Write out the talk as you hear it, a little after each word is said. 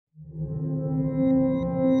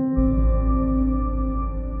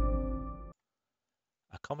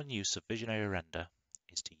common use of visionary render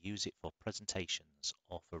is to use it for presentations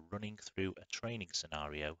or for running through a training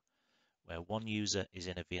scenario where one user is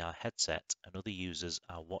in a VR headset and other users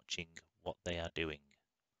are watching what they are doing.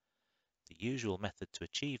 The usual method to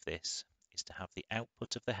achieve this is to have the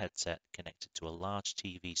output of the headset connected to a large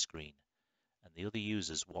TV screen and the other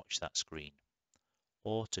users watch that screen,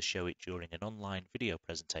 or to show it during an online video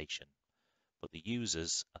presentation, but the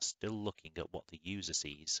users are still looking at what the user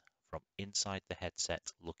sees from inside the headset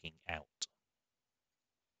looking out.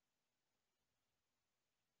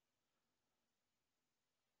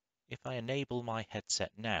 If I enable my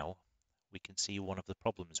headset now, we can see one of the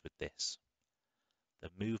problems with this, the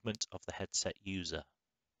movement of the headset user.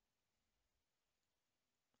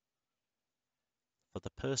 For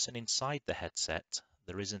the person inside the headset,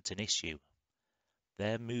 there isn't an issue.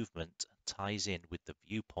 Their movement ties in with the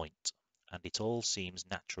viewpoint and it all seems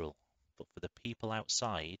natural, but for the people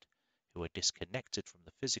outside who are disconnected from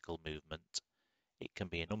the physical movement, it can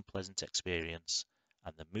be an unpleasant experience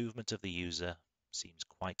and the movement of the user seems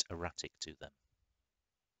quite erratic to them.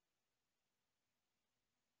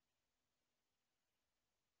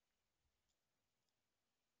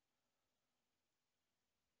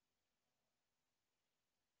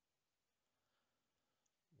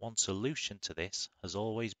 One solution to this has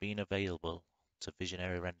always been available to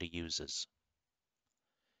visionary render users.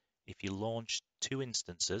 If you launch two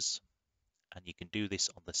instances, and you can do this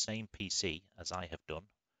on the same PC as I have done,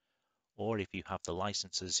 or if you have the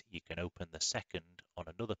licenses, you can open the second on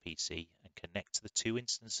another PC and connect the two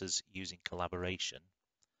instances using collaboration.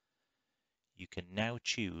 You can now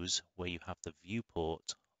choose where you have the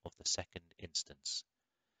viewport of the second instance.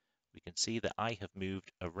 We can see that I have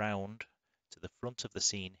moved around to the front of the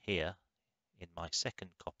scene here in my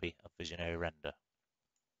second copy of Visionary Render.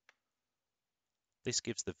 This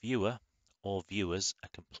gives the viewer or viewers a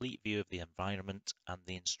complete view of the environment and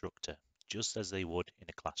the instructor, just as they would in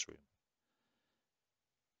a classroom.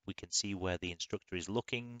 We can see where the instructor is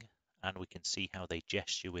looking and we can see how they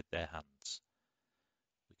gesture with their hands.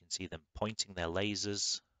 We can see them pointing their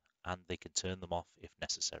lasers and they can turn them off if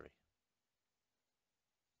necessary.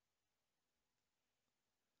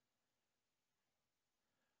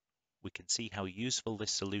 We can see how useful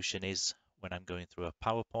this solution is when I'm going through a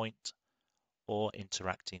PowerPoint or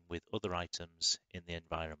interacting with other items in the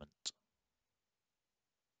environment.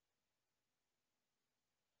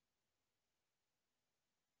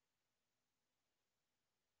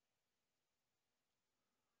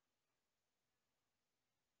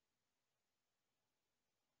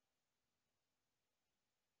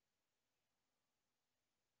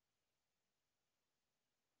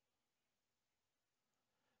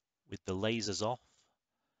 With the lasers off,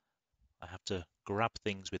 I have to grab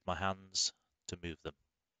things with my hands to move them.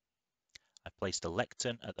 I've placed a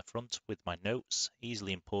lectern at the front with my notes,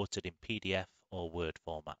 easily imported in PDF or Word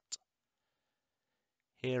format.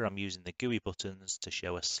 Here I'm using the GUI buttons to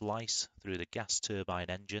show a slice through the gas turbine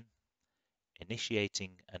engine,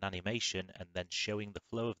 initiating an animation and then showing the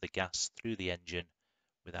flow of the gas through the engine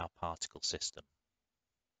with our particle system.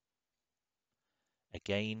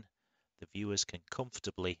 Again, the viewers can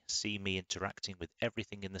comfortably see me interacting with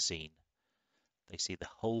everything in the scene. They see the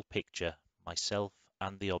whole picture, myself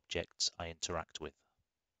and the objects I interact with.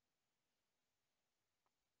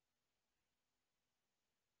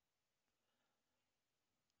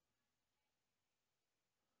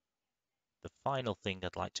 The final thing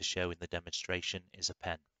I'd like to show in the demonstration is a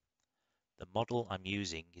pen. The model I'm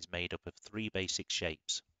using is made up of 3 basic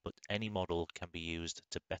shapes, but any model can be used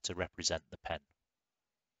to better represent the pen.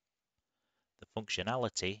 The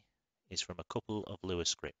functionality is from a couple of Lua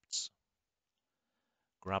scripts.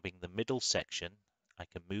 Grabbing the middle section, I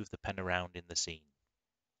can move the pen around in the scene.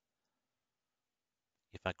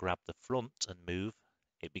 If I grab the front and move,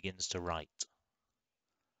 it begins to write.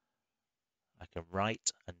 I can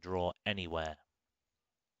write and draw anywhere.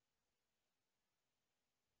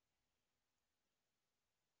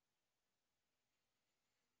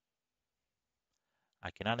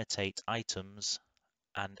 I can annotate items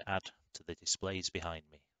and add to the displays behind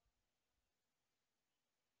me.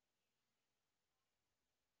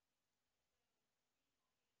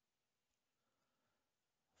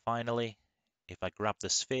 Finally, if I grab the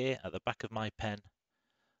sphere at the back of my pen,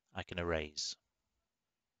 I can erase.